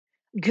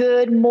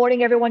Good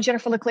morning, everyone.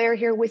 Jennifer LeClaire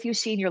here with you,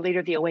 Senior Leader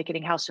of the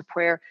Awakening House of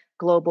Prayer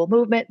Global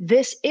Movement.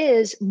 This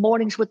is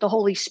Mornings with the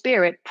Holy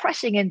Spirit,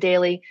 pressing in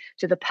daily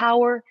to the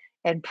power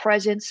and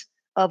presence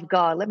of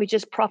God. Let me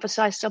just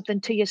prophesy something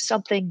to you.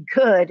 Something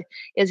good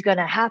is going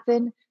to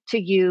happen to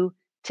you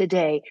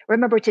today.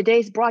 Remember,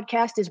 today's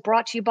broadcast is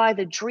brought to you by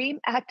the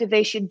Dream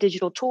Activation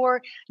Digital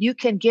Tour. You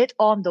can get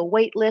on the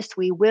wait list.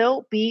 We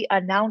will be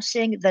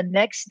announcing the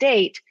next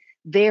date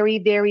very,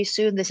 very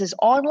soon. This is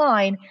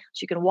online,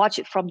 so you can watch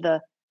it from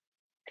the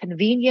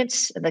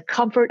convenience and the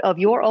comfort of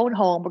your own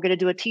home. We're going to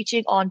do a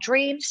teaching on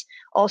dreams,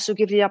 also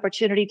give you the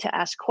opportunity to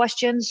ask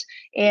questions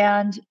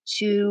and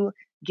to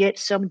get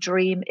some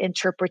dream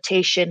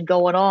interpretation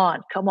going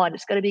on. Come on,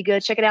 it's going to be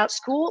good. Check it out,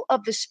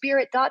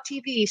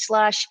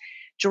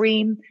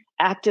 schoolofthespirit.tv/dream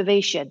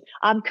activation.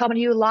 I'm coming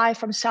to you live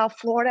from South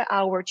Florida.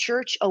 Our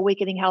church,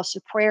 Awakening House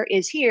of Prayer,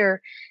 is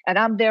here, and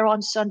I'm there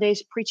on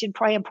Sundays preaching,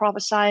 praying,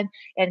 prophesying,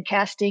 and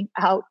casting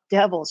out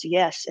devils.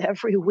 Yes,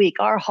 every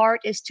week. Our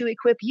heart is to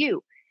equip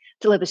you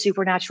to live a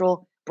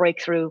supernatural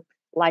breakthrough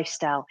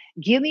lifestyle.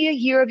 Give me a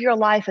year of your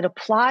life and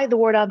apply the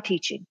word I'm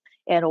teaching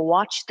and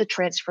watch the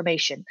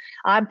transformation.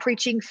 I'm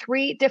preaching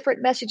 3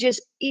 different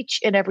messages each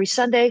and every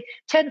Sunday,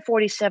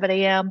 10:47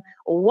 a.m.,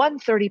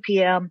 1:30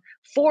 p.m.,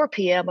 4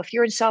 p.m. If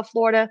you're in South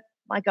Florida,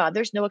 my God,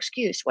 there's no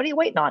excuse. What are you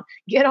waiting on?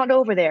 Get on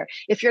over there.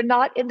 If you're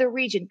not in the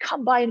region,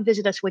 come by and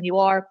visit us when you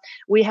are.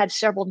 We had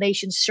several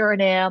nations,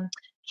 Suriname,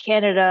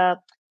 Canada,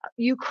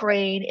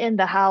 Ukraine in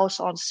the house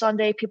on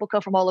Sunday. People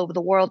come from all over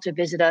the world to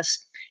visit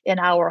us in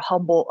our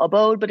humble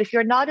abode. But if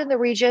you're not in the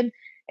region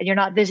and you're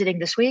not visiting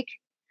this week,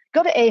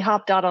 go to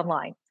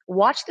ahop.online.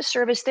 Watch the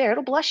service there.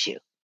 It'll bless you.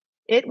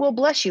 It will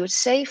bless you. It's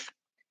safe.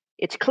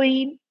 It's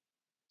clean.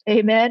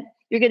 Amen.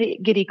 You're going to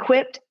get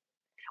equipped.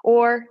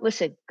 Or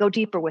listen, go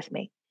deeper with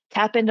me.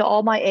 Tap into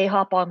all my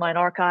AHOP online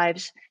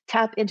archives.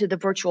 Tap into the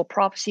virtual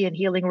prophecy and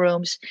healing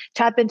rooms.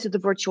 Tap into the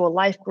virtual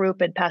life group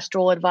and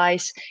pastoral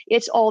advice.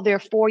 It's all there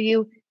for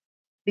you.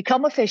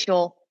 Become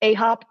official,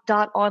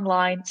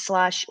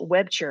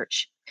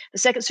 ahop.online/webchurch. The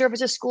second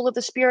service is School of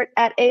the Spirit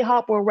at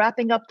AHOP. We're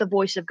wrapping up the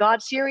Voice of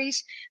God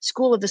series,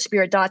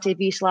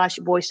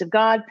 schoolofthespirit.tv/voice of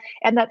God.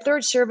 And that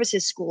third service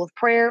is School of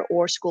Prayer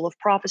or School of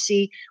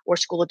Prophecy or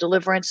School of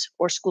Deliverance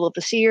or School of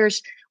the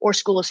Seers or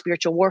School of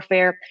Spiritual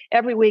Warfare.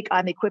 Every week,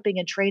 I'm equipping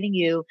and training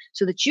you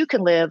so that you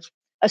can live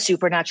a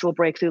supernatural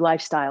breakthrough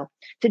lifestyle.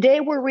 Today,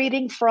 we're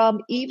reading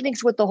from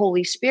Evenings with the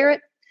Holy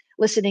Spirit,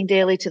 listening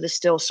daily to the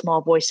still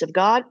small voice of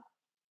God.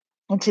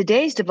 And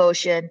today's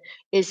devotion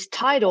is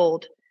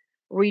titled,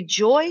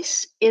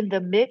 Rejoice in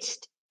the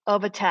Midst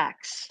of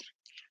Attacks.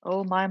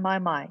 Oh, my.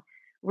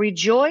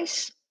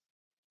 Rejoice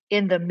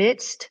in the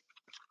midst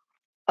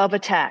of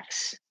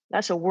attacks.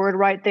 That's a word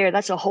right there.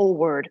 That's a whole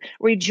word.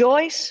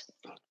 Rejoice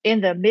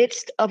in the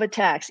midst of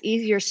attacks.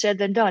 Easier said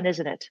than done,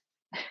 isn't it?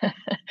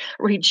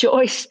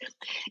 Rejoice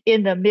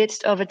in the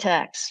midst of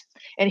attacks.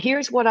 And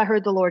here's what I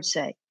heard the Lord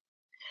say.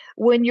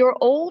 When your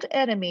old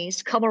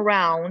enemies come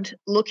around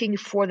looking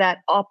for that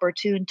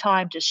opportune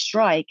time to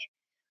strike,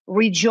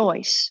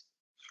 rejoice.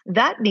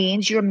 That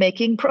means you're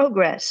making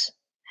progress.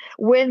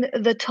 When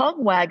the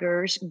tongue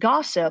waggers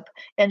gossip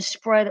and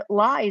spread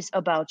lies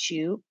about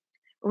you,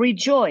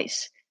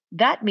 rejoice.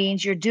 That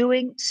means you're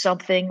doing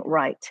something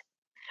right.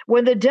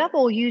 When the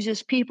devil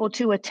uses people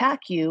to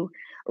attack you,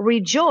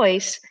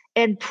 rejoice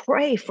and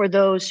pray for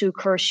those who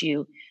curse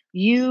you.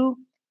 You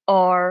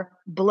are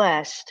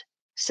blessed,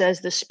 says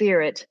the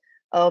Spirit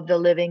of the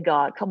living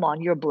God. Come on,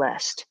 you're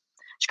blessed.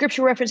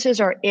 Scripture references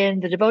are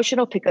in the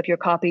devotional. Pick up your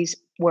copies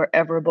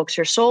wherever books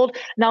are sold.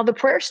 Now, the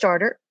prayer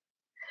starter,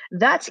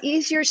 that's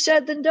easier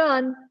said than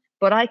done,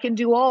 but I can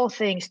do all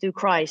things through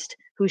Christ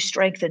who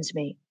strengthens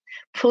me.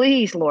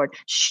 Please, Lord,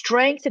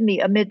 strengthen me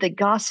amid the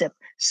gossip,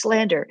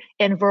 slander,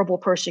 and verbal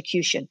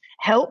persecution.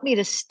 Help me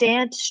to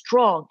stand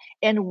strong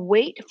and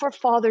wait for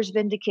Father's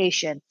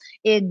vindication.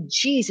 In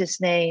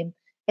Jesus' name,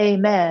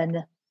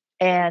 amen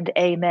and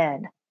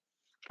amen.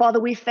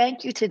 Father, we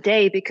thank you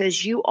today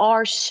because you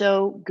are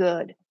so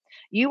good.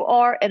 You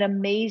are an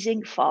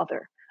amazing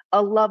Father,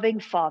 a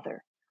loving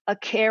Father, a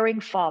caring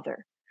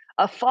Father,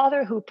 a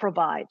Father who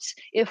provides.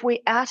 If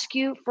we ask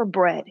you for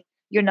bread,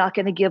 you're not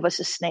going to give us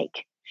a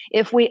snake.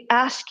 If we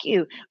ask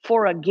you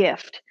for a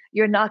gift,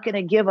 you're not going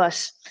to give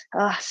us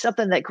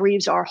something that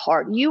grieves our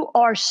heart. You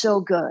are so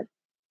good.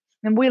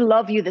 And we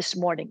love you this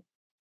morning.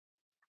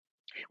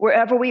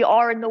 Wherever we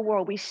are in the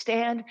world, we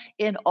stand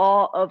in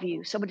awe of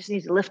you. Somebody just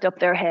needs to lift up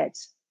their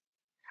heads.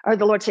 I heard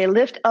the Lord say,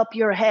 lift up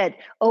your head,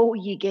 O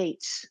ye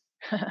gates.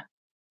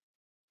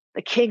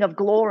 The King of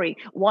glory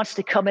wants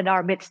to come in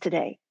our midst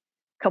today.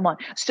 Come on.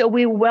 So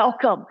we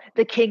welcome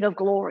the King of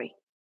glory.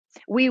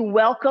 We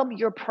welcome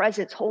your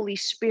presence, Holy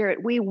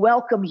Spirit. We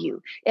welcome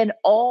you in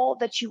all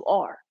that you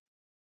are,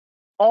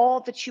 all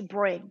that you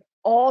bring,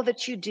 all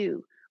that you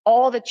do,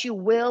 all that you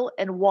will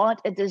and want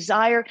and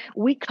desire.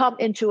 We come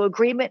into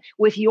agreement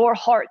with your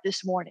heart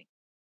this morning.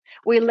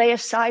 We lay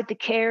aside the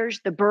cares,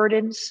 the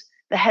burdens,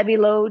 the heavy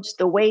loads,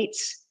 the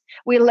weights,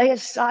 We lay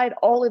aside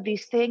all of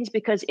these things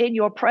because in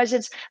your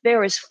presence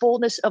there is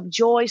fullness of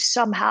joy.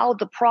 Somehow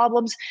the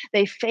problems,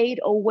 they fade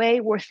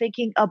away. We're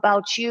thinking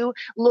about you,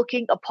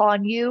 looking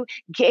upon you,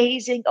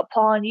 gazing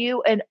upon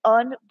you, an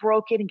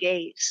unbroken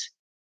gaze.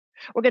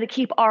 We're going to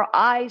keep our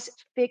eyes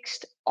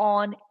fixed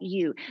on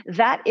you.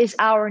 That is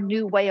our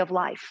new way of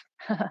life.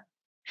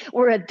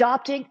 We're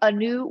adopting a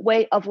new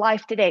way of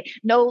life today.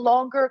 No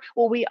longer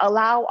will we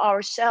allow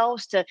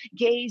ourselves to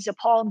gaze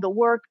upon the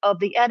work of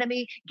the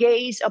enemy,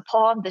 gaze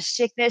upon the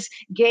sickness,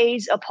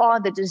 gaze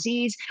upon the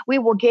disease. We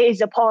will gaze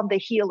upon the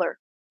healer.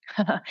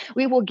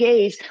 We will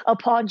gaze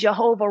upon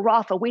Jehovah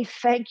Rapha. We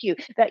thank you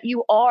that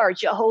you are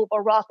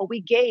Jehovah Rapha.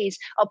 We gaze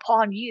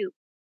upon you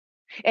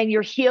and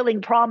your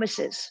healing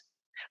promises.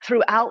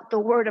 Throughout the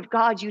word of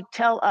God, you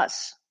tell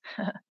us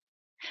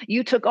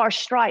you took our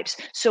stripes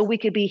so we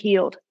could be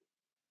healed.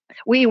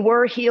 We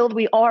were healed,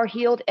 we are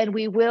healed, and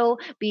we will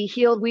be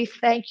healed. We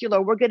thank you,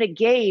 Lord. We're going to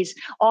gaze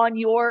on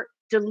your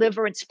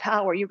deliverance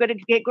power. We're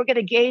going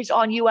to gaze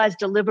on you as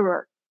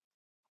deliverer.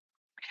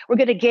 We're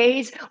going to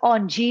gaze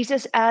on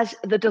Jesus as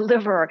the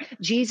deliverer.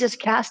 Jesus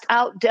cast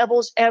out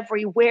devils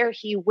everywhere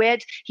he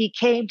went. He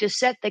came to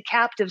set the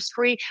captives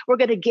free. We're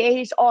going to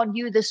gaze on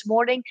you this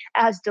morning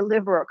as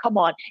deliverer. Come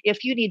on.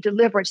 If you need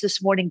deliverance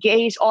this morning,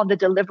 gaze on the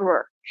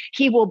deliverer.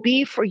 He will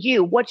be for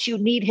you what you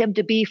need him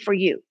to be for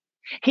you.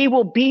 He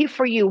will be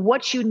for you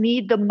what you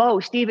need the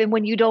most, even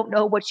when you don't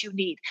know what you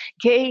need.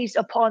 Gaze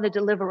upon the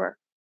deliverer.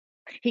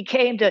 He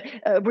came to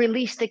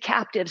release the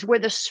captives. Where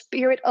the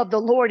Spirit of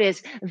the Lord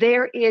is,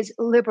 there is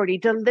liberty.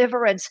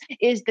 Deliverance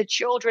is the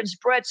children's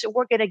bread. So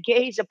we're going to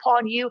gaze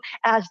upon you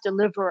as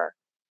deliverer.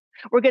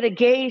 We're going to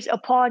gaze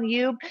upon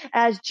you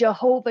as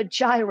Jehovah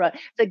Jireh,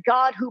 the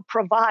God who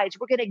provides.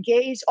 We're going to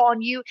gaze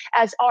on you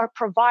as our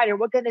provider.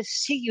 We're going to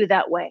see you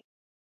that way.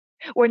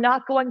 We're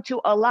not going to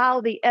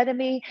allow the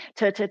enemy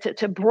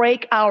to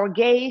break our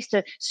gaze,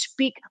 to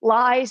speak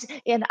lies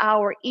in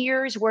our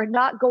ears. We're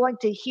not going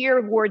to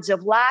hear words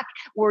of lack,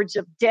 words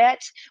of debt,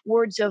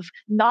 words of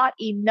not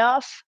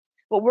enough.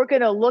 But we're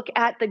going to look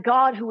at the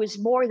God who is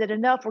more than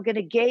enough. We're going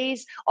to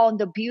gaze on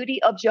the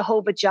beauty of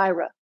Jehovah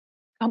Jireh.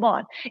 Come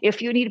on.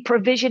 If you need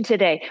provision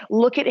today,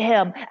 look at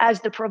him as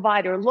the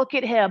provider. Look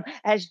at him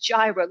as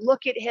Jireh.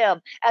 Look at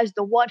him as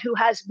the one who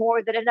has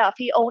more than enough.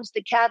 He owns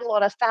the cattle on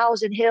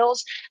 1,000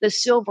 hills. The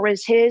silver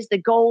is his. The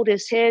gold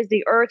is his.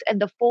 The earth and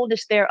the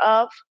fullness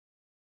thereof.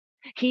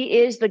 He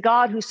is the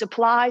God who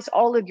supplies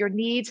all of your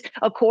needs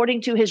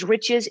according to his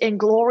riches in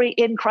glory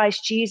in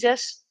Christ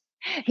Jesus.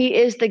 He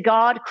is the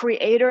God,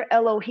 creator,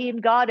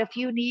 Elohim God. If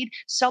you need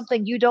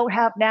something you don't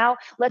have now,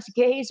 let's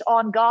gaze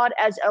on God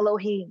as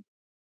Elohim.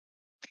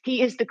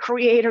 He is the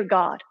creator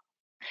God.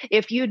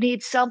 If you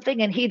need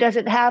something and he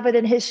doesn't have it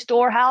in his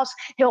storehouse,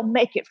 he'll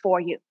make it for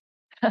you.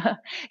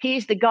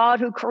 He's the God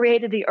who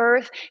created the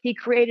earth. He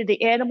created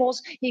the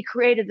animals. He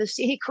created the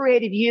sea. He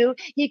created you.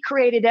 He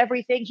created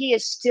everything. He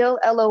is still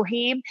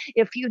Elohim.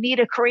 If you need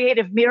a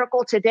creative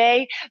miracle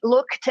today,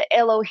 look to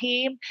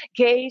Elohim.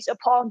 Gaze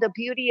upon the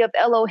beauty of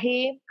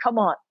Elohim. Come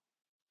on.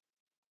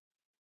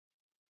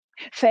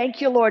 Thank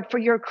you, Lord, for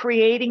your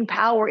creating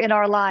power in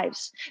our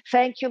lives.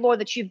 Thank you, Lord,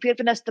 that you've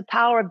given us the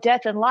power of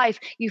death and life.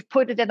 You've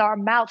put it in our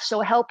mouth.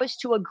 So help us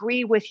to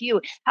agree with you.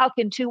 How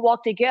can two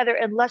walk together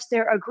unless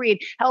they're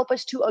agreed? Help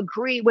us to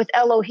agree with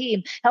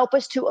Elohim. Help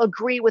us to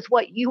agree with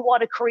what you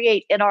want to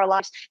create in our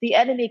lives. The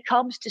enemy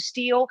comes to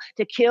steal,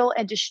 to kill,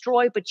 and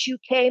destroy, but you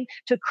came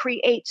to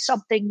create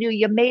something new.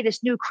 You made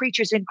us new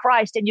creatures in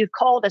Christ, and you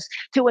called us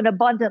to an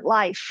abundant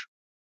life.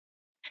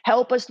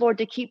 Help us, Lord,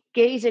 to keep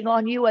gazing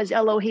on you as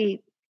Elohim.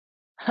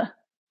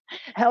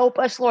 Help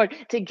us, Lord,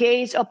 to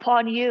gaze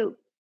upon you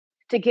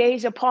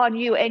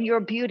and your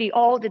beauty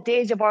all the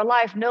days of our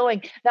life,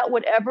 knowing that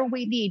whatever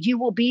we need, you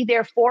will be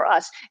there for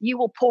us. You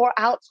will pour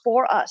out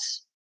for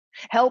us.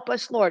 Help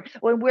us, Lord,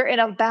 when we're in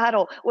a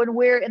battle, when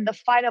we're in the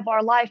fight of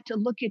our life, to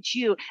look at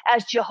you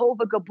as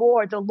Jehovah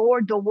Gabor, the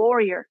Lord, the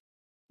warrior.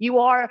 You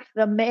are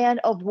the man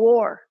of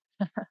war.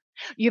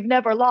 You've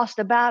never lost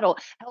a battle.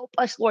 Help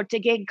us, Lord, to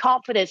gain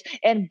confidence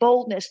and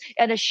boldness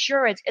and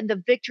assurance in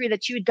the victory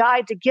that you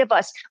died to give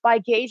us by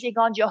gazing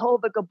on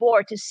Jehovah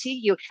Gabor, to see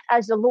you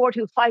as the Lord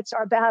who fights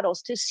our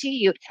battles, to see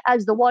you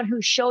as the one who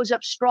shows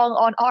up strong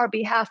on our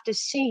behalf, to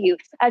see you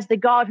as the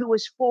God who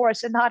is for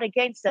us and not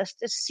against us,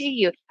 to see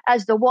you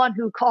as the one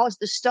who caused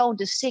the stone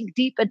to sink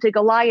deep into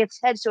Goliath's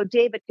head so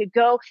David could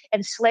go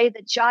and slay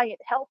the giant.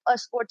 Help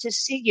us, Lord, to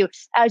see you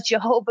as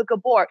Jehovah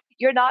Gabor.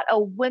 You're not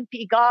a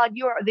wimpy God.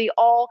 You are the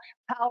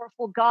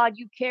all-powerful God.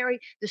 You carry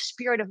the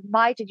spirit of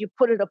might and you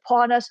put it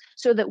upon us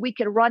so that we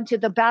can run to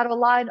the battle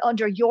line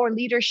under your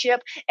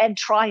leadership and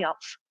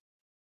triumph.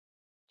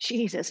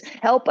 Jesus,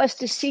 help us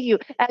to see you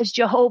as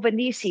Jehovah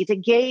Nissi, to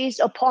gaze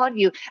upon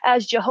you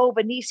as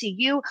Jehovah Nissi.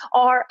 You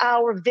are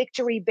our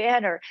victory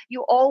banner.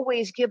 You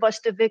always give us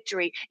the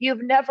victory.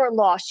 You've never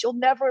lost. You'll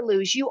never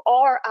lose. You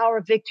are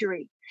our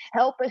victory.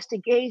 Help us to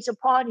gaze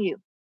upon you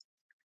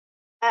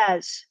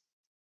as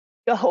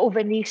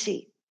Jehovah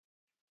Nissi,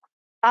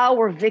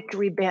 our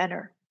victory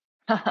banner.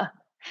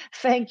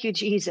 Thank you,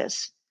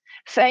 Jesus.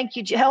 Thank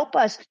you. Help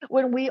us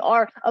when we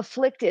are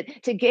afflicted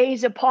to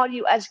gaze upon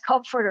you as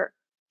comforter.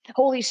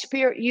 Holy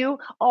Spirit, you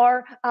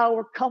are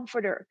our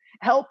comforter.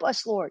 Help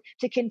us, Lord,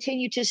 to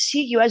continue to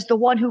see you as the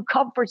one who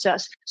comforts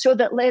us so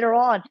that later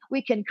on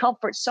we can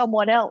comfort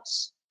someone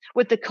else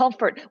with the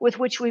comfort with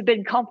which we've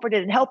been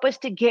comforted, and help us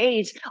to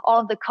gaze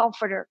on the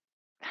comforter.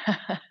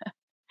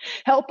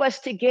 Help us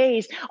to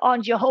gaze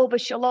on Jehovah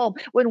Shalom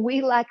when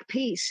we lack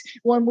peace,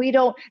 when we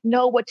don't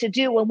know what to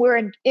do, when we're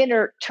in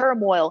inner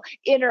turmoil,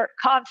 inner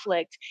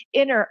conflict,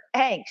 inner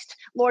angst.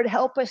 Lord,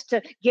 help us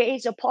to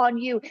gaze upon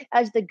you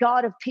as the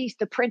God of peace,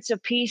 the Prince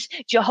of Peace,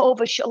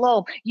 Jehovah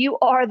Shalom. You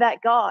are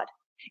that God.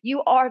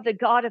 You are the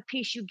God of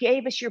peace. You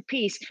gave us your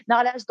peace,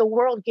 not as the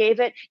world gave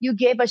it. You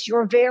gave us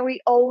your very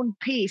own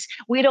peace.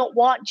 We don't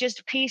want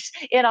just peace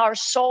in our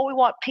soul. We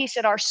want peace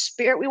in our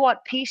spirit. We want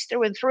peace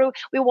through and through.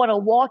 We want to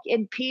walk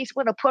in peace. We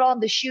want to put on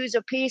the shoes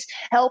of peace.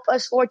 Help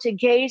us, Lord, to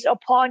gaze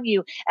upon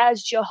you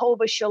as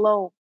Jehovah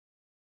Shalom.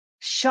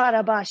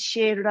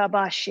 Sharabashe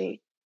rabashe.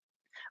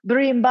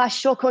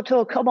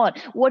 Brimbashokoto. Come on.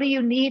 What do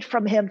you need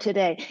from him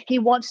today? He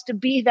wants to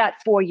be that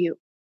for you.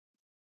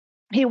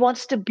 He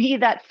wants to be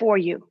that for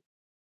you.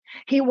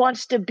 He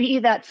wants to be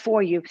that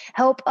for you.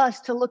 Help us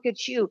to look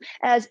at you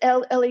as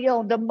El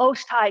Elyon, the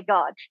Most High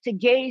God, to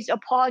gaze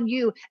upon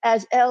you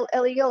as El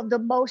Elyon, the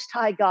Most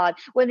High God.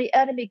 When the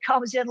enemy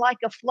comes in like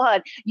a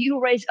flood, you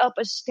raise up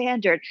a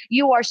standard.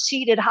 You are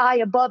seated high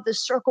above the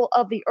circle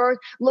of the earth,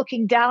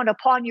 looking down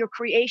upon your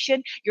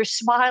creation. You're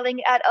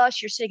smiling at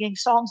us. You're singing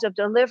songs of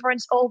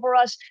deliverance over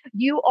us.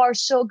 You are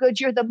so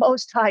good. You're the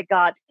Most High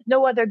God.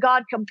 No other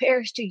God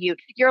compares to you.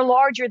 You're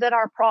larger than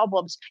our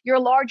problems. You're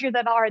larger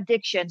than our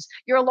addictions.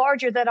 You're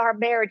larger than our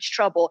marriage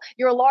trouble.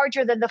 You're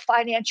larger than the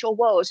financial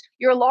woes.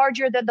 You're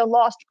larger than the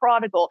lost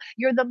prodigal.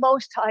 You're the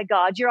Most High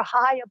God. You're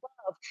high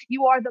above.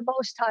 You are the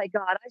Most High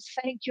God.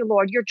 I thank you,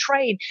 Lord. Your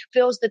train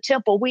fills the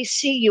temple. We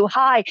see you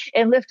high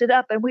and lifted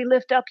up, and we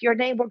lift up your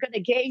name. We're going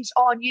to gaze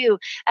on you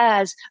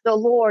as the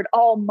Lord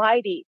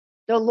Almighty,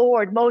 the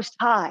Lord Most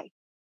High.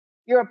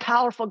 You're a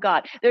powerful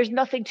God. There's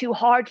nothing too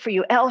hard for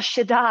you. El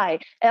Shaddai,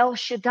 El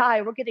Shaddai.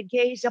 We're going to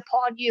gaze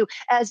upon you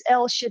as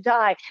El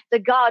Shaddai, the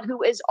God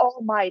who is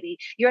almighty.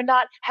 You're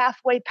not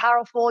halfway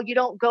powerful. You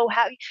don't go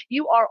half.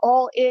 You are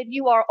all in.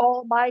 You are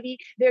almighty.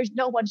 There's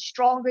no one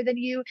stronger than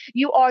you.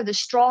 You are the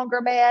stronger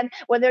man.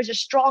 When there's a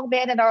strong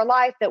man in our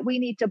life that we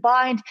need to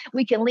bind,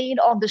 we can lean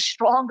on the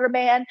stronger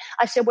man.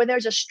 I said, when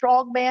there's a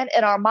strong man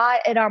in our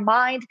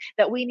mind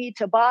that we need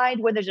to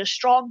bind, when there's a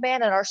strong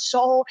man in our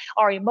soul,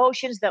 our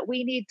emotions that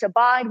we need to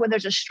bind, when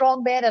there's a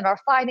strong man in our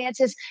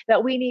finances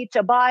that we need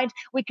to bind,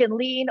 we can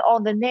lean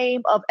on the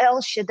name of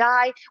El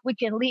Shaddai. We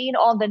can lean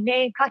on the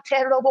name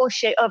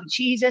of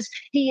Jesus.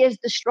 He is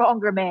the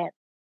stronger man.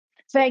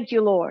 Thank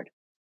you, Lord.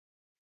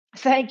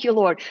 Thank you,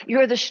 Lord.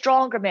 You're the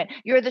stronger man.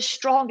 You're the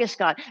strongest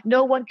God.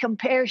 No one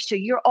compares to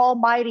you. You're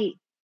almighty.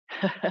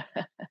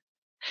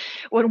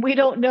 When we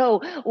don't know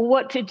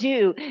what to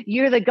do,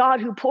 you're the God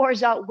who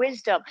pours out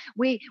wisdom.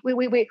 We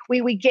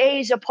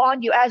gaze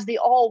upon you as the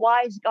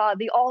all-wise God,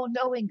 the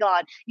all-knowing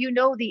God. You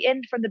know the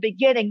end from the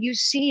beginning. You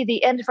see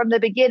the end from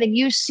the beginning.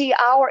 You see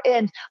our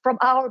end from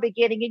our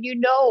beginning, and you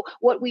know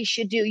what we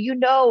should do. You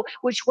know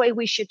which way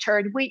we should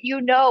turn.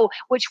 You know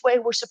which way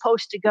we're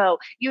supposed to go.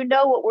 You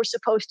know what we're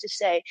supposed to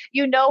say.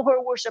 You know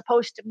who we're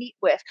supposed to meet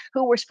with,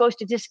 who we're supposed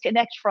to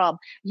disconnect from.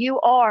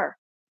 You are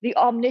the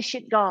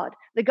omniscient God,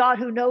 the God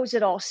who knows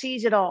it all,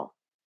 sees it all,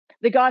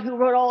 the God who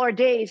wrote all our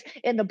days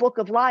in the book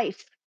of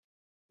life,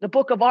 the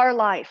book of our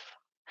life,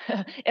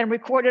 and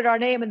recorded our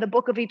name in the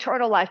book of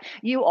eternal life.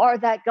 You are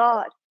that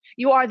God.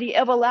 You are the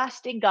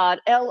everlasting God,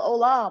 El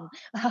Olam,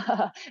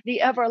 the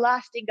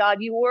everlasting God.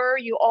 You were,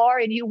 you are,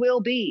 and you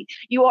will be.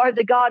 You are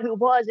the God who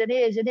was and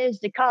is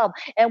to come.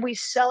 And we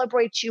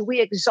celebrate you.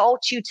 We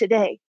exalt you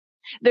today.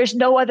 There's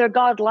no other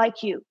God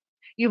like you.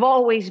 You've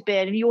always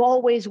been, and you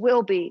always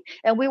will be,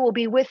 and we will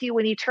be with you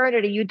in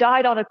eternity. You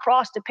died on a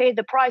cross to pay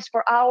the price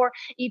for our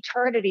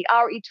eternity,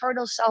 our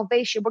eternal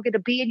salvation. We're going to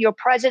be in your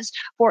presence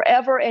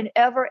forever and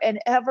ever and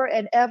ever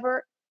and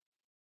ever.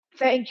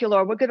 Thank you,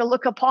 Lord. We're going to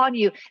look upon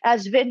you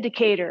as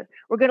vindicator.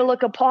 We're going to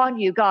look upon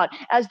you, God,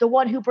 as the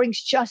one who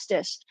brings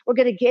justice. We're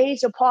going to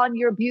gaze upon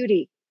your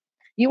beauty.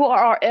 You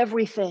are our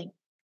everything.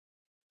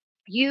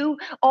 You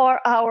are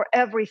our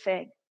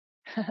everything.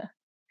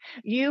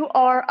 You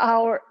are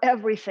our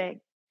everything.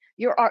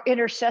 You're our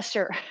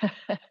intercessor.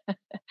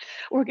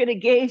 We're going to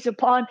gaze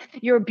upon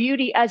your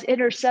beauty as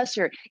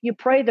intercessor. You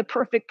pray the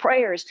perfect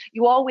prayers.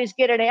 You always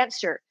get an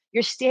answer.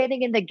 You're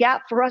standing in the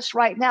gap for us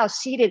right now,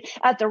 seated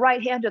at the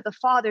right hand of the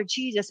Father,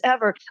 Jesus,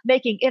 ever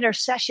making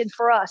intercession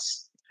for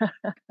us.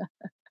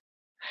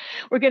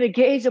 We're going to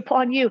gaze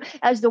upon you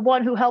as the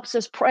one who helps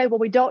us pray when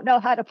we don't know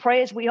how to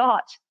pray as we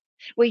ought.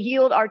 We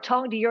yield our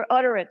tongue to your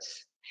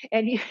utterance,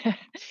 and you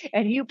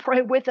and you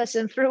pray with us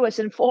and through us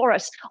and for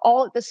us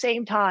all at the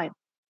same time.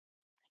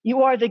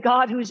 You are the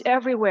God who's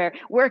everywhere.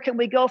 Where can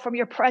we go from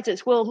your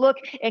presence? We'll look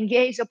and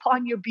gaze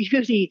upon your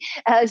beauty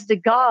as the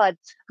God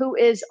who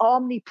is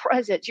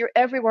omnipresent. You're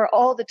everywhere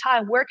all the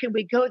time. Where can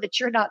we go that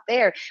you're not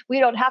there? We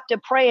don't have to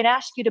pray and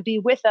ask you to be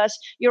with us.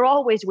 You're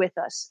always with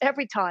us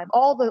every time.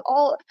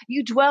 All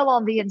you dwell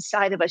on the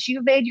inside of us.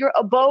 You've made your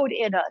abode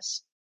in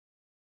us.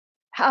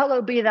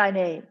 Hallowed be thy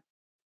name.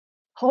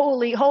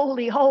 Holy,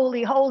 holy,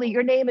 holy, holy.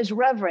 Your name is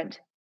reverend.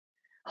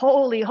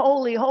 Holy,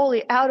 holy,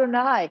 holy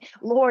Adonai,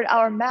 Lord,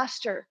 our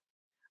master.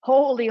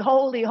 Holy,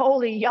 holy,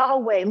 holy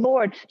Yahweh,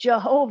 Lord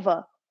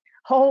Jehovah.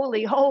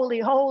 Holy, holy,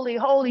 holy,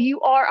 holy. You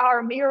are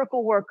our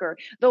miracle worker,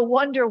 the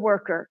wonder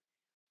worker.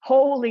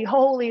 Holy,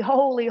 holy,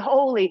 holy,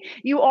 holy.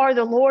 You are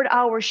the Lord,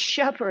 our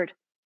shepherd.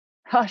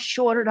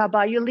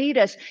 You lead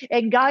us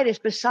and guide us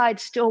beside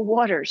still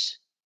waters.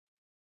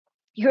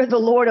 You're the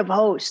Lord of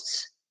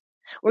hosts.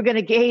 We're going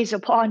to gaze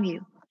upon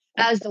you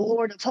as the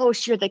Lord of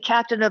hosts. You're the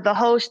captain of the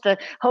host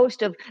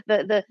of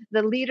the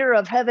leader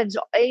of heaven's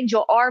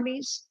angel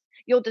armies.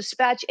 You'll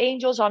dispatch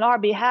angels on our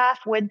behalf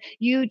when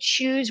you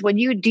choose, when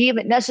you deem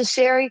it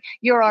necessary.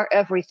 You're our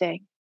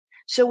everything.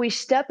 So we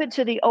step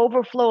into the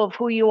overflow of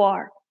who you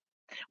are.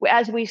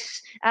 As we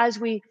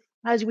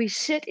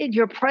sit in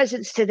your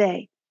presence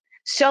today,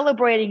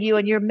 celebrating you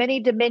in your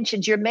many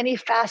dimensions, your many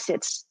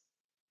facets,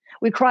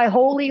 we cry,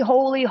 holy,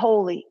 holy,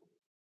 holy.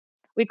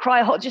 We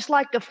cry, just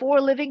like the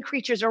four living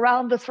creatures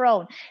around the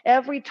throne.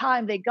 Every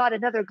time they got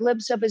another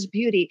glimpse of his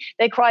beauty,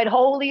 they cried,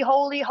 holy,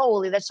 holy,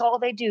 holy. That's all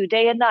they do,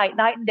 day and night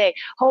and day.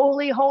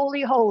 Holy,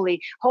 holy,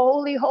 holy,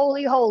 holy,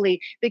 holy,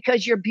 holy,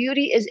 because your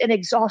beauty is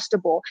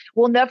inexhaustible.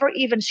 We'll never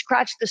even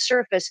scratch the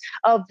surface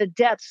of the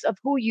depths of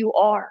who you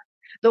are,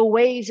 the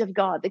ways of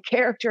God, the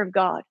character of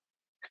God,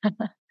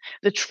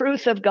 the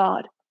truth of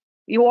God.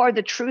 You are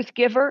the truth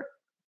giver.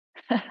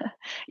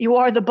 You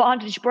are the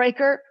bondage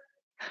breaker.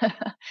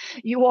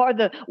 You are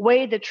the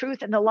way, the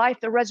truth, and the life,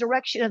 the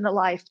resurrection and the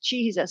life.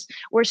 Jesus,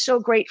 we're so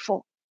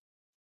grateful.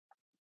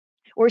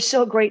 We're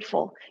so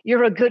grateful.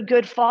 You're a good,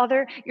 good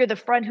father. You're the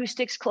friend who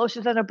sticks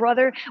closer than a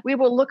brother. We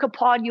will look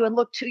upon you and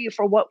look to you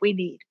for what we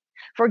need.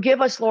 Forgive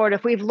us, Lord,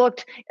 if we've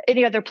looked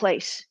any other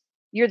place.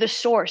 You're the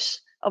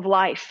source of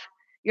life.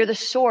 You're the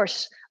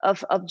source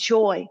of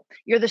joy.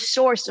 You're the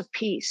source of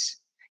peace.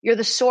 You're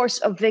the source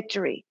of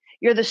victory.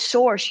 You're the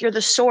source. You're the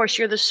source.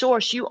 You're the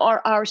source. You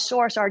are our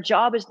source. Our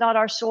job is not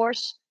our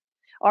source.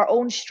 Our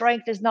own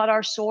strength is not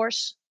our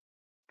source.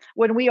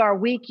 When we are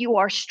weak, you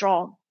are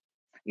strong.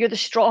 You're the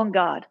strong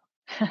God.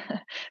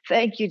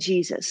 Thank you,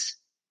 Jesus,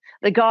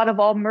 the God of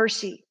all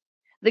mercy,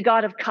 the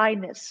God of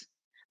kindness,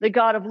 the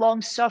God of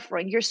long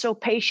suffering. You're so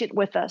patient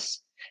with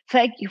us.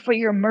 Thank you for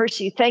your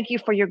mercy. Thank you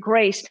for your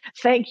grace.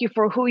 Thank you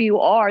for who you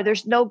are.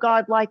 There's no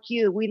God like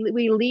you. We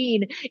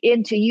lean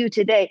into you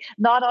today,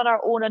 not on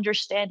our own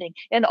understanding.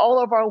 In all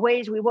of our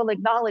ways, we will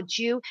acknowledge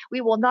you.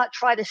 We will not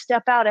try to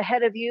step out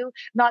ahead of you,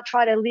 not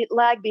try to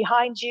lag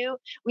behind you.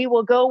 We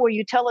will go where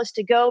you tell us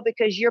to go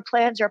because your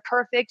plans are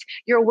perfect.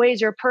 Your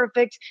ways are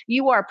perfect.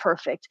 You are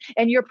perfect,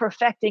 and you're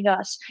perfecting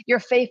us. You're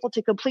faithful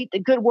to complete the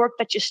good work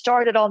that you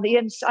started on the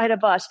inside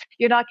of us.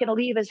 You're not going to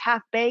leave us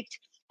half-baked,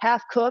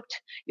 half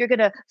cooked. You're going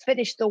to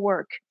finish the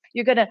work.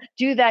 You're going to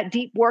do that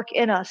deep work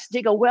in us,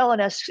 dig a well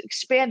in us,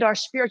 expand our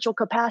spiritual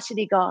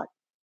capacity, God.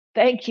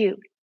 Thank you.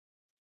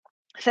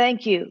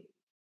 Thank you.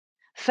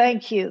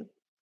 Thank you.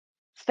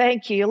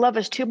 Thank you. You love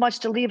us too much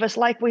to leave us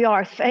like we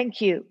are. Thank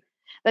you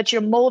that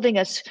you're molding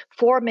us,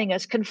 forming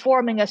us,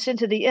 conforming us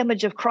into the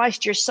image of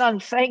Christ, your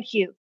Son. Thank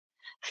you.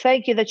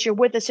 Thank you that you're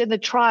with us in the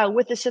trial,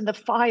 with us in the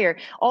fire,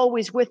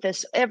 always with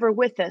us, ever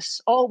with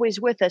us,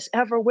 always with us,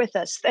 ever with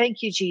us.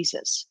 Thank you,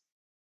 Jesus.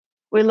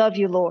 We love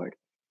you, Lord.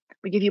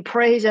 We give you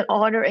praise and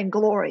honor and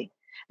glory.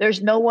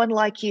 There's no one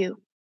like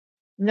you.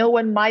 No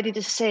one mighty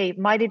to save,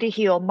 mighty to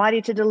heal,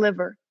 mighty to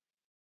deliver,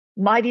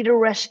 mighty to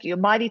rescue,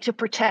 mighty to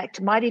protect,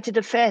 mighty to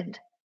defend.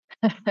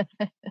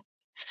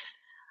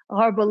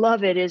 Our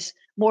beloved is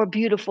more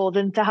beautiful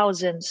than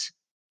thousands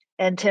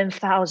and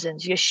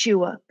 10,000s.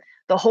 Yeshua,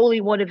 the Holy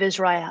One of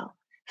Israel.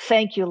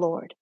 Thank you,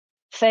 Lord.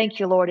 Thank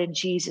you, Lord, in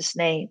Jesus'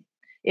 name.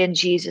 In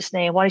Jesus'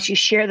 name. Why don't you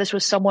share this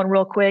with someone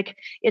real quick?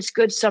 It's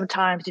good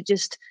sometimes to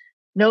just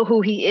know who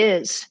he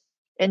is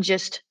and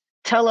just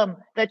tell him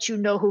that you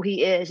know who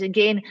he is and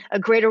gain a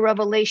greater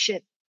revelation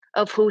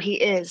of who he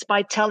is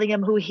by telling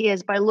him who he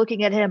is, by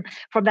looking at him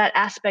from that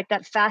aspect,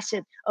 that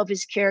facet of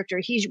his character.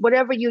 He's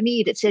whatever you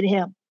need, it's in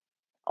him.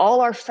 All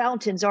our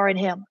fountains are in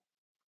him.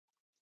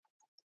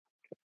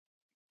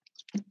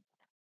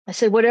 I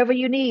said, whatever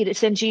you need,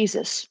 it's in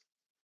Jesus.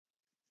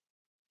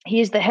 He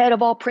is the head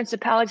of all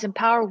principalities and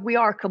power. We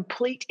are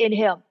complete in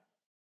him.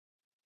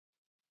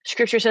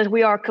 Scripture says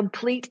we are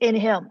complete in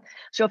him.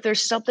 So if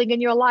there's something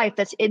in your life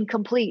that's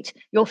incomplete,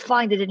 you'll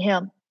find it in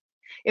him.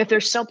 If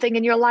there's something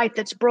in your life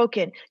that's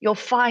broken, you'll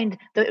find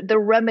the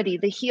remedy,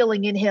 the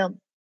healing in him.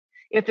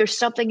 If there's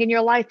something in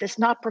your life that's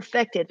not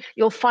perfected,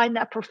 you'll find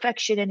that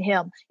perfection in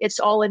him. It's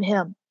all in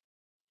him.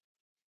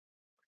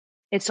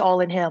 It's all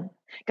in him.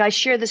 Guys,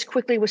 share this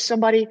quickly with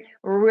somebody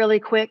really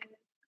quick.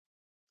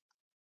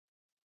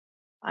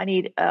 I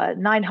need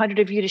 900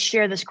 of you to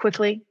share this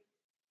quickly.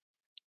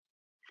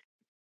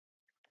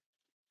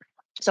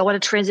 So I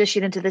want to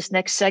transition into this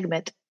next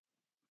segment.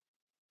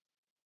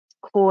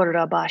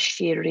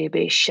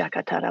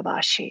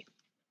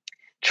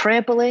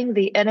 Trampling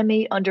the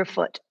enemy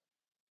underfoot.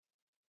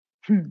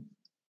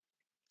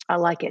 I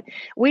like it.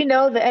 We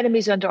know the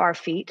enemy's under our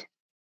feet.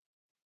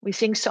 We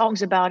sing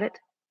songs about it.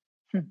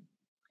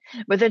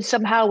 But then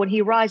somehow when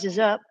he rises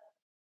up,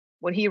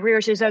 when he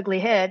rears his ugly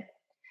head,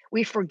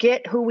 we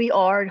forget who we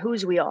are and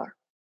whose we are.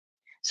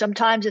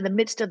 Sometimes in the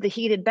midst of the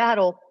heated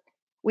battle,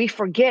 we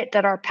forget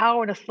that our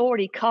power and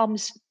authority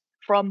comes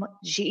from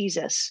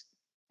Jesus.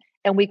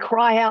 And we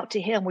cry out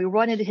to him. We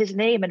run into his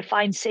name and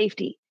find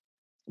safety.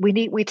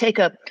 We take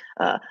a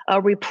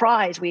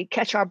reprise. We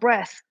catch our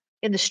breath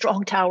in the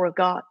strong tower of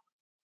God.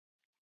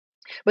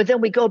 But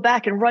then we go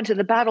back and run to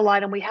the battle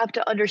line, and we have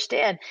to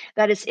understand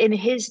that it's in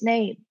his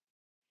name.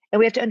 And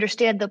we have to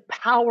understand the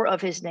power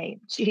of his name,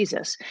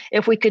 Jesus.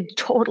 If we could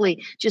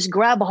totally just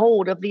grab a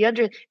hold of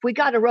if we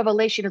got a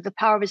revelation of the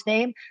power of his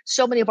name,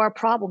 so many of our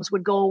problems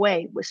would go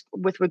away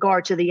with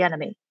regard to the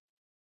enemy.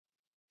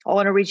 I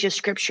want to read you a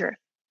scripture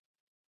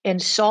in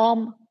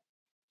Psalm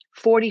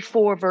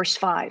 44, verse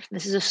 5.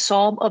 This is a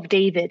Psalm of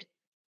David.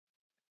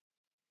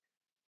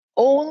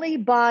 Only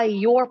by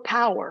your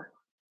power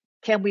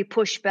can we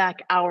push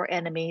back our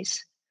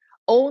enemies.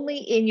 Only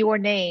in your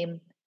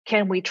name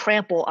can we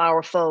trample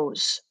our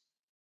foes.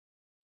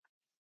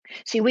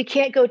 See, we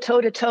can't go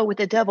toe to toe with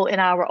the devil in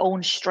our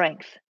own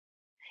strength.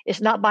 It's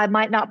not by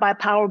might, not by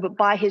power, but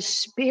by his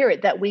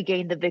spirit that we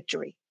gain the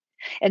victory.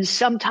 And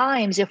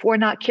sometimes if we're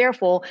not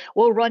careful,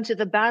 we'll run to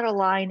the battle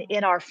line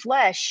in our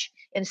flesh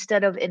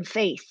instead of in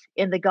faith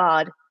in the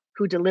God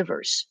who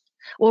delivers.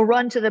 We'll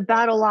run to the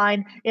battle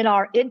line in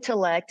our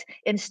intellect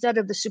instead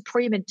of the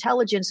supreme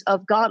intelligence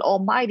of God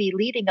Almighty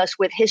leading us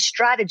with his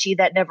strategy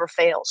that never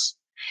fails.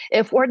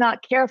 If we're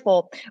not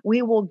careful,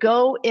 we will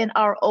go in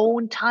our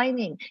own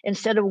timing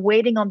instead of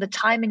waiting on the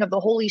timing of the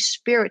Holy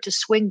Spirit to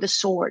swing the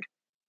sword.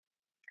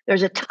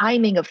 There's a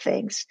timing of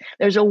things.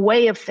 There's a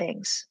way of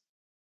things.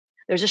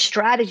 There's a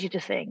strategy to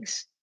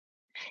things.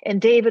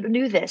 And David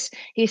knew this.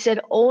 He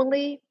said,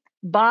 only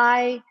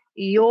by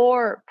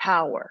your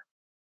power,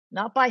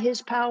 not by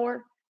his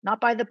power, not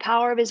by the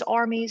power of his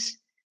armies.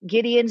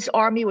 Gideon's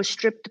army was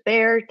stripped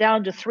bare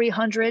down to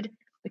 300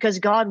 because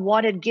God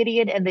wanted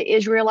Gideon and the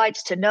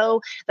Israelites to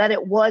know that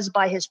it was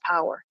by his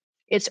power.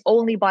 It's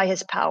only by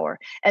his power.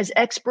 As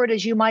expert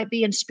as you might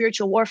be in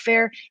spiritual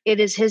warfare, it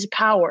is his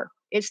power.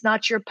 It's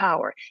not your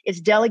power. It's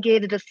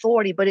delegated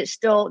authority, but it's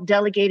still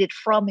delegated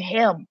from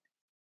him.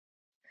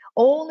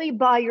 Only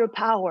by your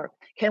power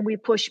can we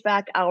push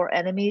back our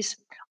enemies.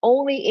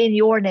 Only in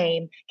your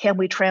name can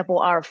we trample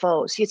our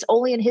foes. See, it's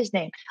only in his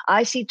name.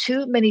 I see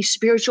too many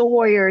spiritual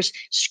warriors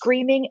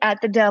screaming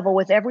at the devil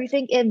with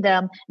everything in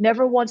them,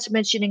 never once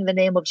mentioning the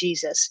name of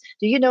Jesus.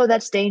 Do you know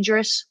that's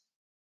dangerous?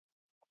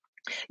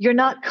 You're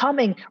not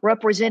coming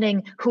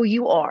representing who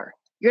you are.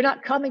 You're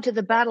not coming to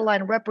the battle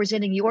line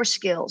representing your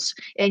skills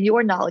and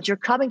your knowledge. You're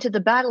coming to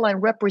the battle line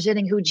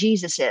representing who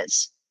Jesus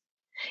is.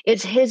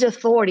 It's his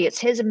authority. It's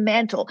his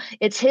mantle.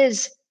 It's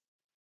his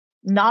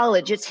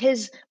knowledge. It's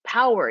his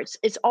power.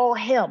 It's all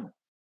him.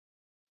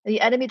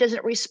 The enemy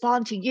doesn't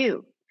respond to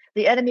you.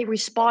 The enemy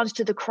responds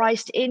to the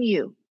Christ in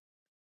you.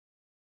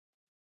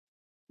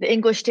 The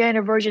English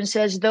Standard Version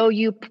says,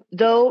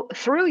 though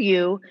through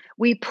you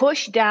we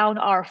push down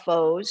our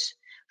foes,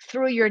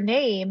 through your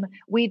name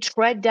we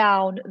tread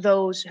down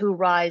those who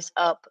rise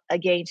up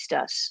against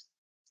us.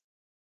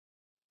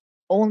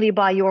 Only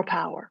by your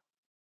power.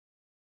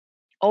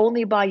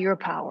 Only by your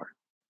power.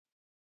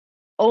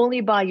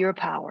 Only by your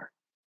power.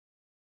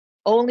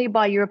 Only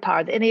by your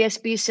power. The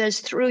NASB says,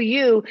 through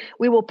you,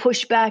 we will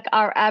push back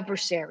our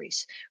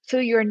adversaries.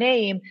 Through your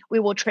name, we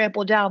will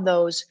trample down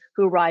those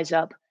who rise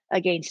up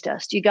against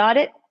us. You got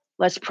it?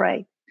 Let's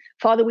pray.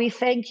 Father, we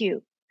thank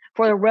you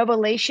for the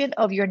revelation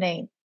of your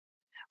name,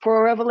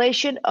 for a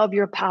revelation of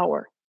your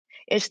power.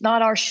 It's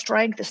not our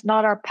strength. It's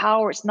not our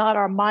power. It's not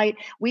our might.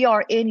 We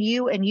are in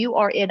you and you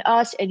are in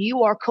us and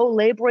you are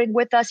co-laboring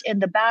with us in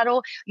the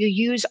battle. You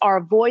use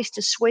our voice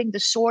to swing the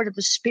sword of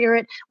the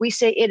Spirit. We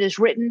say it is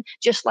written,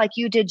 just like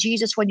you did,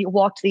 Jesus, when you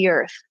walked the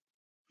earth.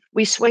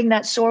 We swing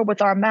that sword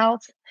with our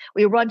mouth.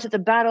 We run to the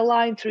battle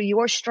line through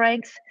your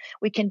strength.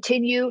 We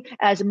continue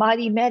as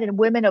mighty men and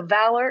women of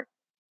valor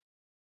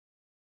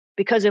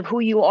because of who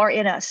you are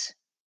in us.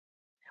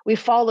 We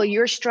follow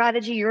your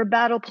strategy, your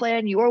battle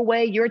plan, your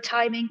way, your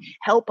timing.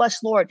 Help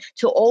us, Lord,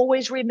 to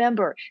always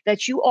remember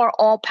that you are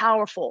all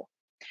powerful,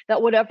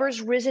 that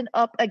whatever's risen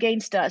up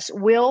against us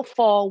will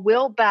fall,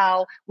 will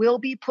bow, will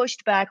be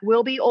pushed back,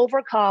 will be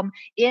overcome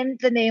in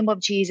the name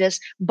of Jesus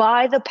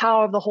by the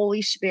power of the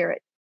Holy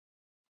Spirit.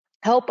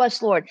 Help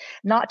us, Lord,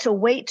 not to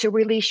wait to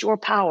release your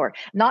power,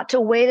 not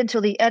to wait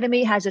until the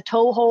enemy has a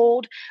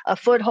toehold, a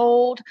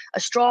foothold, a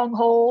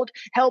stronghold.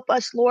 Help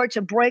us, Lord,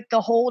 to break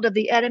the hold of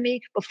the enemy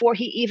before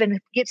he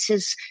even gets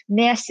his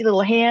nasty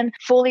little hand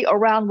fully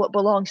around what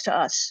belongs to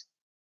us.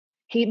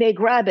 He may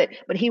grab it,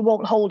 but he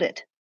won't hold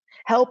it.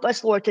 Help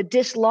us, Lord, to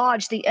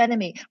dislodge the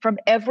enemy from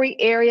every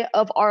area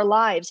of our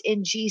lives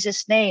in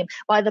Jesus' name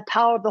by the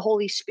power of the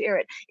Holy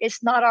Spirit.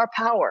 It's not our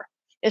power.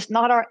 It's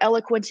not our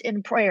eloquence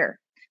in prayer.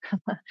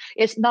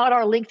 It's not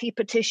our lengthy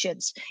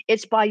petitions.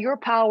 It's by your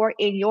power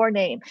in your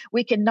name.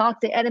 We can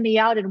knock the enemy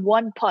out in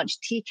one punch.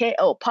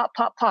 TKO, pop,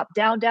 pop, pop,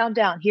 down, down,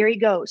 down. Here he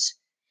goes.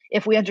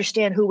 If we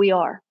understand who we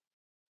are,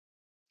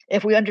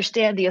 if we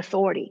understand the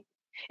authority,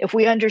 if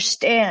we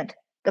understand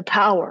the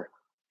power,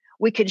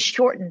 we can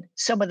shorten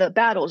some of the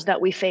battles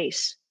that we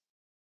face.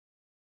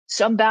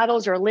 Some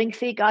battles are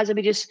lengthy. Guys, let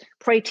me just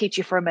teach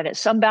you for a minute.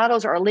 Some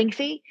battles are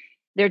lengthy.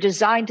 They're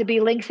designed to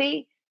be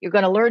lengthy. You're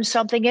going to learn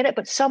something in it,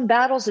 but some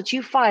battles that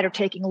you fight are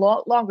taking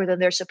longer than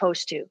they're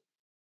supposed to.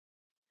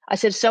 I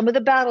said some of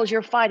the battles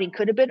you're fighting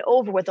could have been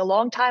over with a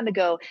long time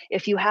ago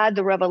if you had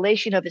the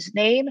revelation of his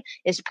name,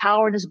 his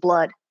power, and his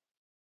blood.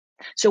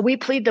 So we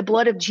plead the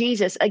blood of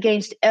Jesus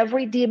against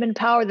every demon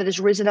power that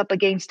has risen up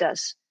against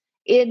us.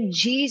 In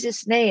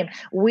Jesus' name,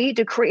 we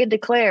decree and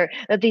declare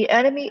that the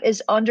enemy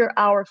is under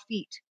our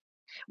feet.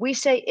 We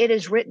say it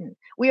is written.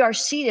 We are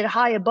seated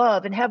high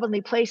above in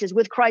heavenly places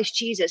with Christ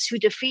Jesus, who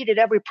defeated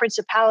every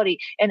principality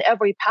and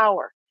every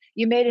power.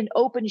 You made an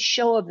open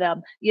show of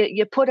them.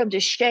 You put them to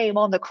shame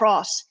on the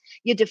cross.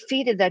 You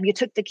defeated them. You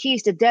took the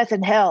keys to death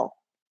and hell.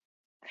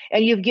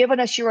 And you've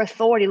given us your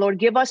authority, Lord.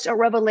 Give us a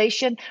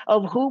revelation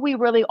of who we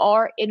really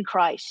are in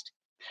Christ,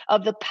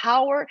 of the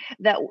power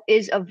that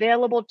is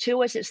available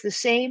to us. It's the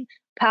same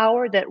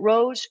power that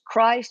rose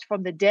Christ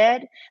from the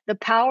dead. The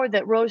power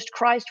that rose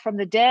Christ from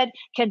the dead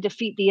can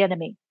defeat the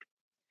enemy.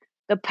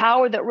 The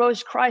power that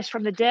rose Christ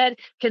from the dead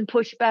can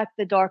push back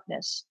the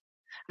darkness.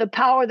 The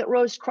power that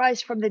rose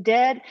Christ from the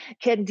dead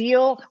can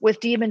deal with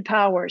demon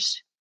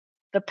powers.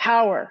 The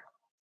power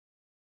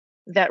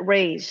that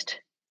raised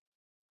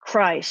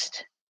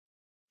Christ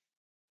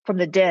from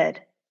the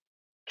dead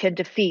can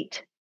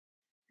defeat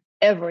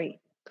every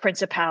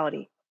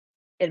principality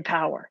and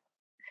power.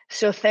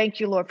 So thank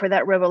you, Lord, for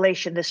that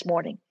revelation this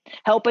morning.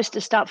 Help us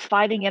to stop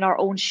fighting in our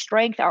own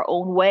strength, our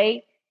own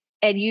way,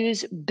 and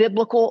use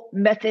biblical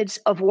methods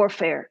of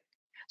warfare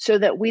so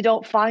that we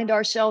don't find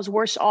ourselves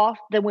worse off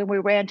than when we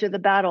ran to the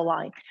battle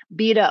line,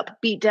 beat up,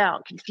 beat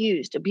down,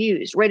 confused,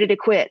 abused, ready to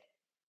quit.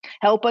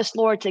 Help us,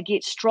 Lord, to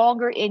get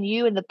stronger in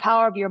you and the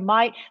power of your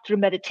might through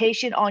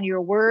meditation on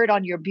your word,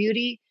 on your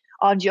beauty,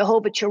 on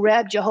Jehovah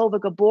Chereb, Jehovah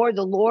Gabor.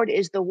 The Lord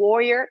is the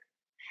warrior.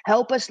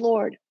 Help us,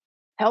 Lord.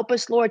 Help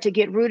us, Lord, to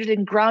get rooted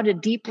and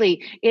grounded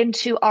deeply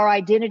into our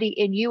identity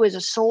in you as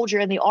a soldier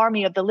in the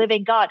army of the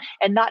living God,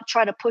 and not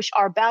try to push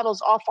our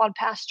battles off on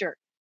pastor,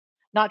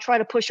 not try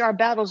to push our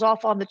battles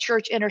off on the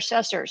church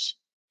intercessors,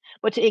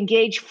 but to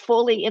engage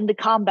fully in the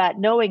combat,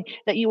 knowing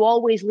that you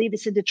always lead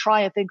us into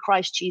triumph in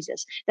Christ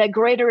Jesus, that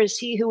greater is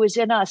he who is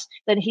in us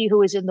than he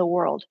who is in the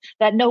world,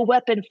 that no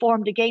weapon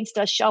formed against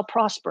us shall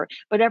prosper,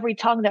 but every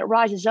tongue that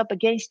rises up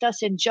against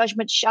us in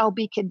judgment shall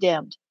be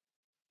condemned.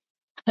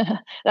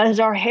 That is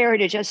our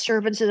heritage as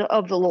servants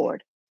of the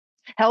Lord.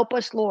 Help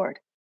us, Lord,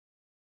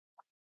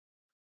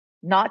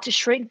 not to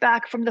shrink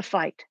back from the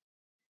fight,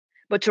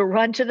 but to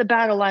run to the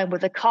battle line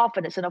with a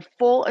confidence and a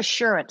full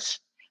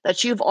assurance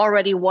that you've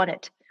already won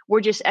it.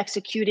 We're just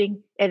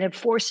executing and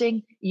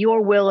enforcing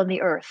your will in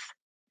the earth.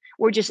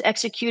 We're just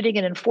executing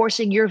and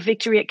enforcing your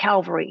victory at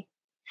Calvary.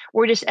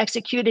 We're just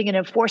executing and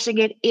enforcing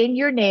it in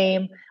your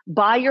name,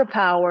 by your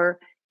power,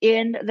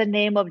 in the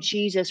name of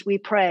Jesus, we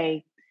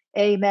pray.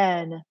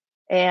 Amen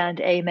and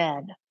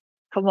amen.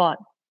 Come on.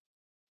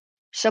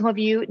 Some of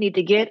you need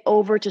to get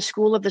over to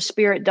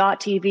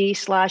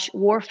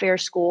schoolofthespirit.tv/warfare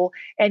school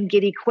and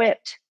get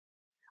equipped.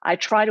 I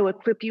try to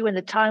equip you in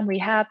the time we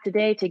have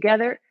today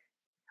together,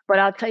 but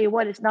I'll tell you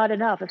what, it's not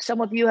enough. If some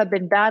of you have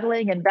been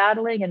battling and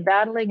battling and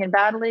battling and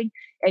battling,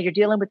 and you're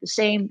dealing with the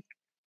same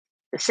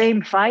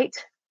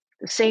fight,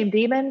 the same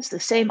demons, the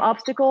same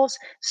obstacles,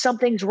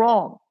 something's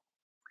wrong.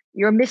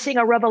 You're missing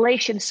a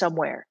revelation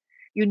somewhere.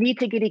 You need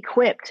to get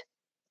equipped.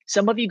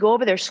 Some of you go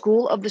over there,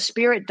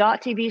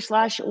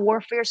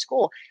 schoolofthespirit.tv/warfare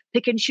school.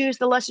 Pick and choose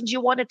the lessons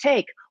you want to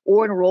take,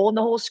 or enroll in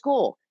the whole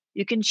school.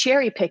 You can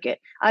cherry pick it.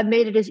 I've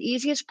made it as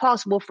easy as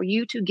possible for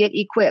you to get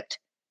equipped.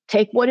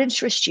 Take what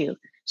interests you.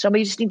 Some of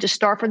you just need to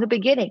start from the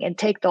beginning and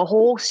take the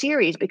whole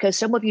series, because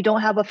some of you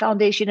don't have a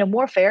foundation in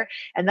warfare,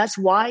 and that's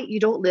why you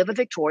don't live a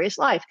victorious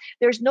life.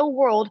 There's no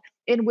world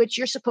in which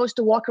you're supposed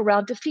to walk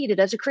around defeated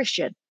as a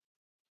Christian.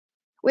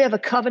 We have a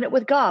covenant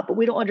with God, but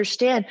we don't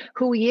understand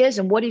who he is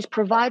and what he's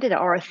provided,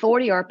 our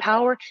authority, our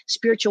power,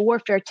 spiritual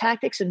warfare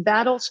tactics and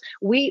battles.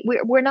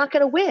 We're not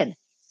going to win.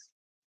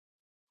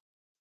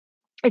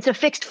 It's a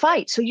fixed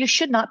fight, so you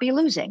should not be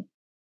losing.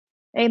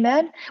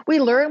 Amen. We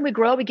learn, we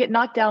grow, we get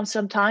knocked down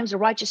sometimes. A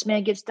righteous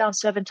man gets down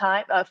 7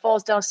 times,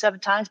 falls down 7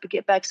 times, but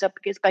gets back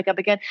up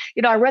again.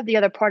 You know, I read the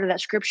other part of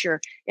that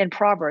scripture in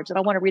Proverbs, and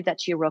I want to read that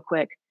to you real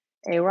quick.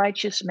 A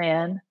righteous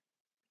man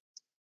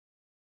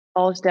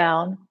falls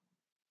down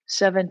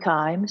 7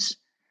 times.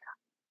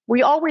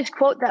 We always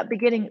quote that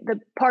beginning, the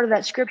part of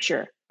that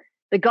scripture.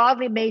 The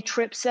godly may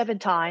trip 7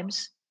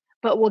 times,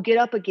 but will get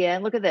up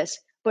again. Look at this.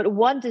 But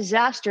one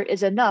disaster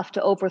is enough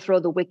to overthrow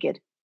the wicked.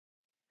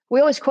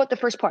 We always quote the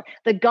first part.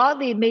 The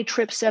godly may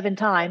trip 7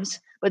 times,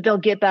 but they'll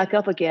get back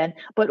up again.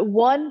 But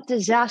one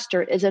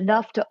disaster is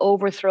enough to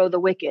overthrow the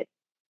wicked.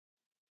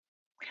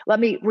 Let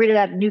me read it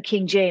out of New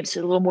King James, it's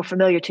a little more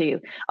familiar to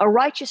you. A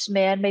righteous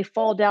man may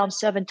fall down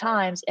 7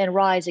 times and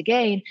rise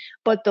again,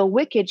 but the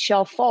wicked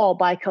shall fall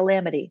by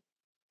calamity.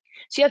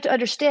 So you have to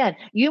understand,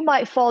 you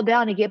might fall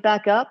down and get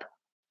back up,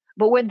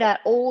 but when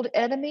that old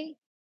enemy,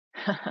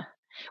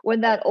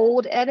 when that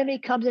old enemy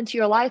comes into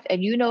your life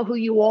and you know who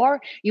you are,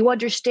 you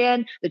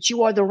understand that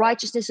you are the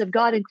righteousness of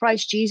God in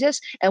Christ Jesus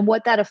and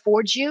what that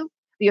affords you,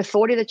 the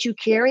authority that you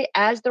carry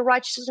as the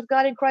righteousness of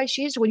God in Christ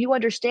Jesus. When you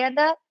understand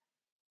that,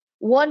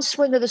 one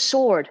swing of the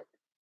sword,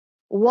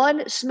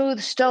 one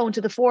smooth stone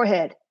to the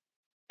forehead,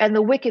 and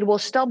the wicked will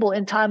stumble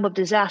in time of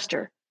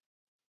disaster.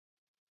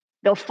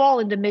 They'll fall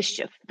into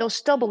mischief. They'll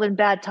stumble in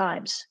bad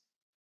times.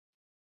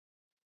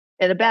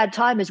 And a bad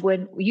time is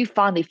when you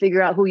finally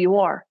figure out who you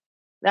are.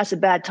 That's a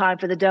bad time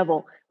for the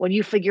devil, when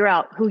you figure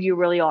out who you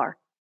really are.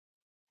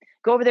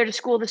 Go over there to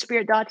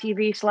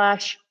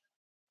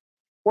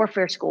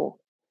schoolofthespirit.tv/warfare school.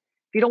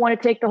 If you don't want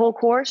to take the whole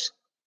course,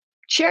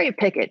 cherry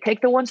pick it.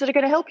 Take the ones that are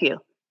going to help you.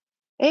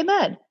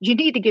 Amen. You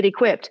need to get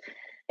equipped.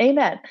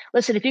 Amen.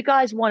 Listen, if you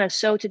guys want to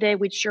sow today,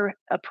 we'd sure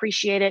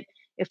appreciate it.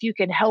 If you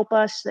can help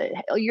us,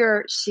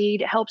 your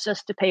seed helps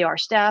us to pay our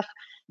staff,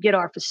 get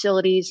our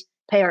facilities,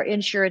 pay our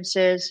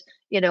insurances,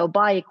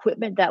 buy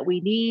equipment that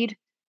we need.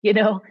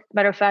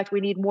 Matter of fact,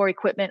 we need more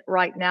equipment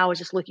right now. I was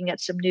just looking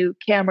at some new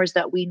cameras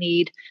that we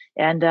need.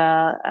 And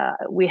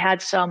we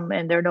had some,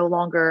 and they're no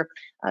longer,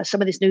 some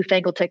of this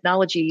newfangled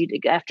technology,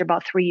 after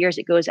about 3 years,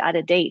 it goes out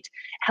of date.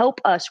 Help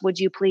us, would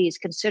you please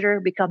consider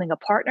becoming a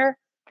partner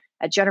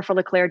at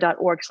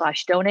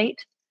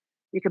jenniferleclaire.org/donate.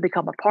 You can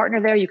become a partner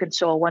there. You can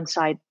sow a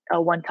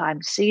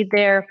one-time seed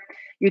there.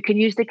 You can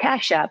use the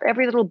Cash App.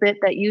 Every little bit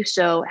that you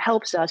sow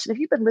helps us. And if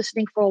you've been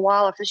listening for a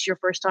while, if this is your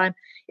first time,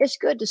 it's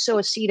good to sow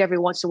a seed every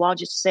once in a while.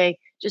 Just say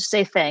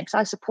thanks.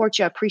 I support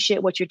you. I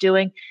appreciate what you're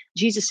doing.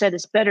 Jesus said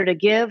it's better to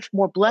give,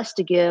 more blessed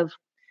to give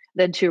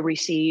than to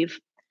receive.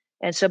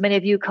 And so many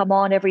of you come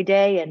on every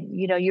day and,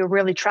 you're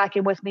really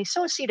tracking with me.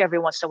 Sow a seed every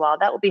once in a while.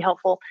 That will be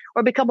helpful.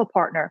 Or become a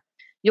partner.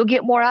 You'll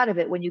get more out of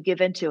it when you give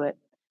into it.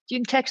 You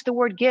can text the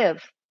word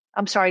give.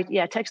 I'm sorry.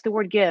 Yeah, text the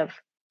word give.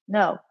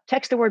 No,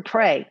 text the word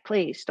pray,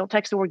 please. Don't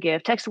text the word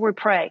give. Text the word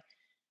pray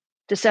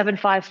to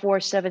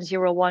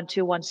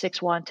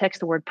 754-701-2161.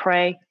 Text the word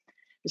pray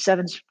to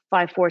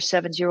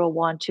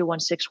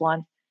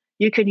 754-701-2161.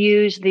 You can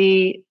use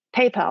the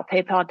PayPal,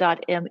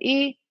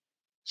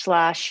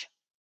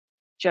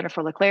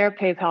 paypal.me/Jennifer LeClaire,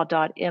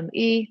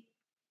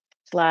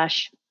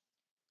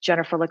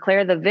 paypal.me/Jennifer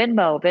LeClaire. The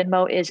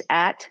Venmo is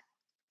at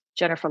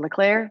Jennifer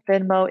LeClaire.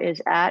 Venmo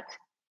is at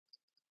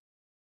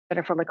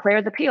Jennifer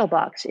LeClaire. The P.O.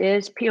 Box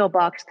is P.O.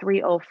 Box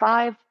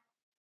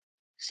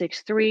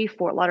 30563,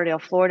 Fort Lauderdale,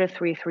 Florida,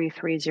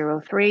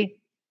 33303.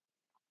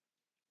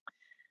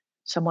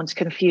 Someone's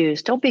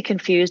confused. Don't be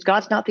confused.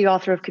 God's not the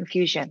author of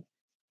confusion.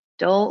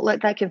 Don't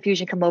let that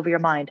confusion come over your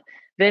mind.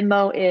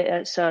 Venmo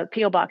is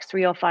P.O. Box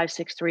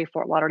 30563,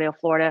 Fort Lauderdale,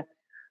 Florida,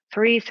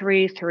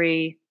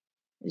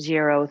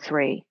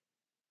 33303.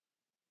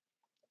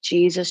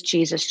 Jesus,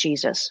 Jesus,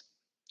 Jesus.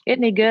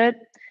 Isn't he good?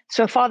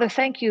 So, Father,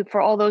 thank you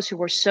for all those who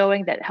were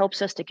sowing. That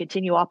helps us to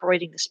continue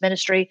operating this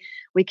ministry.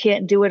 We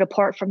can't do it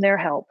apart from their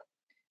help.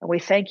 And we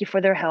thank you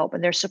for their help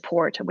and their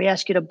support. And we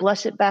ask you to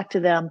bless it back to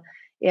them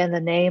in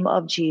the name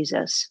of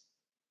Jesus.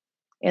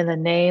 In the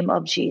name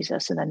of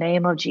Jesus. In the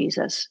name of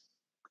Jesus.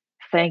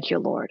 Thank you,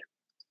 Lord.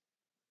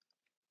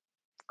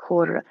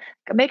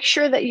 Make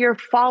sure that you're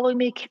following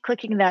me,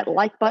 clicking that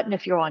like button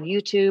if you're on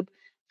YouTube,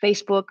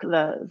 Facebook,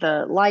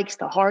 the likes,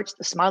 the hearts,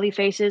 the smiley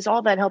faces,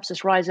 all that helps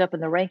us rise up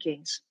in the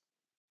rankings.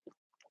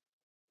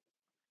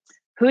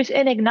 Who's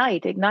in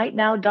Ignite?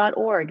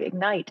 IgniteNow.org.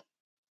 Ignite.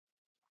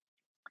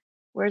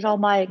 Where's all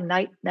my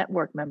Ignite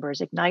Network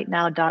members?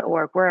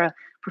 IgniteNow.org. We're a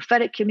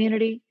prophetic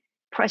community,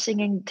 pressing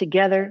in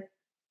together,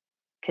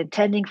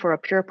 contending for a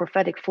pure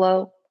prophetic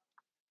flow.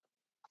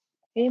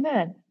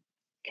 Amen.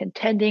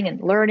 Contending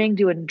and learning,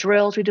 doing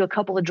drills. We do a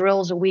couple of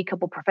drills a week,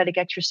 couple prophetic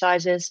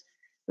exercises.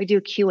 We do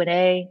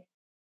Q&A.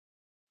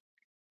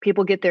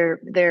 People get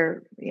their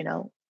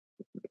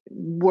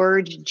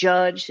words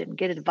judged and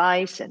get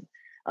advice and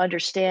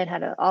understand how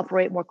to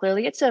operate more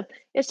clearly. It's a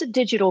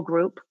digital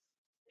group.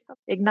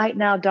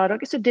 IgniteNow.org.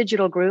 It's a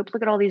digital group.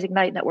 Look at all these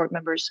Ignite Network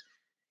members.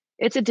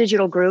 It's a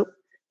digital group,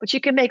 but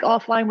you can make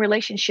offline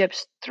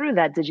relationships through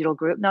that digital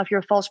group. Now, if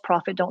you're a false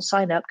prophet, don't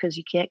sign up because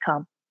you can't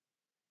come.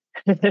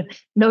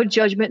 No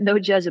judgment, no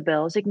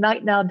Jezebels.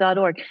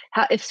 IgniteNow.org.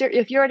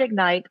 If you're at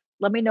Ignite,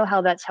 let me know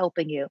how that's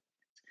helping you.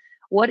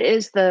 What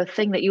is the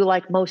thing that you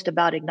like most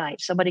about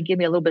Ignite? Somebody give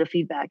me a little bit of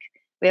feedback.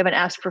 We haven't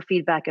asked for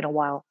feedback in a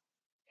while.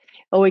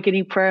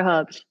 Awakening Prayer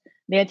Hubs.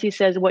 Nancy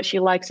says what she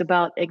likes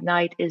about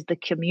Ignite is the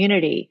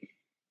community.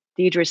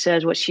 Deidre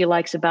says what she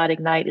likes about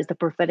Ignite is the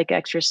prophetic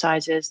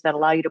exercises that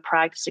allow you to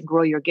practice and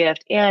grow your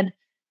gift. And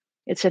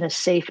it's in a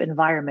safe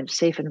environment.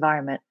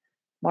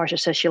 Marsha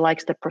says she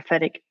likes the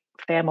prophetic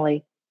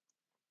family.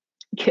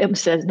 Kim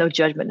says no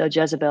judgment, no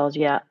Jezebels.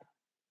 Yeah.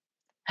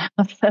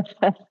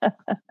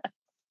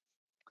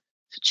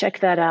 So check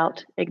that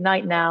out.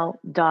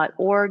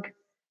 IgniteNow.org.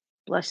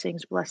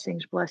 Blessings,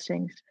 blessings,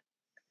 blessings.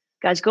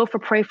 Guys, go to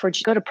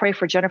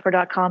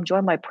prayforjennifer.com,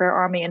 join my prayer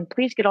army, and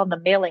please get on the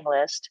mailing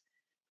list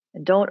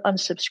and don't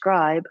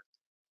unsubscribe.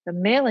 The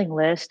mailing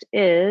list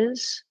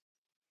is,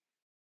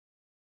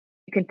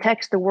 you can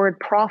text the word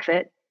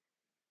prophet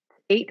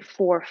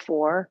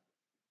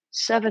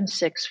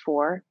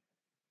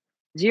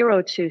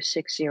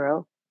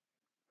 844-764-0260.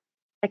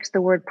 Text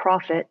the word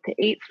prophet to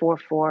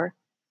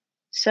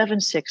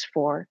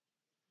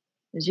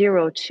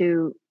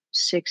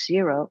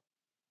 844-764-0260.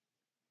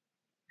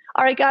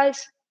 All right,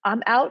 guys,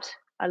 I'm out.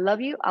 I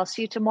love you. I'll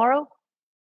see you tomorrow.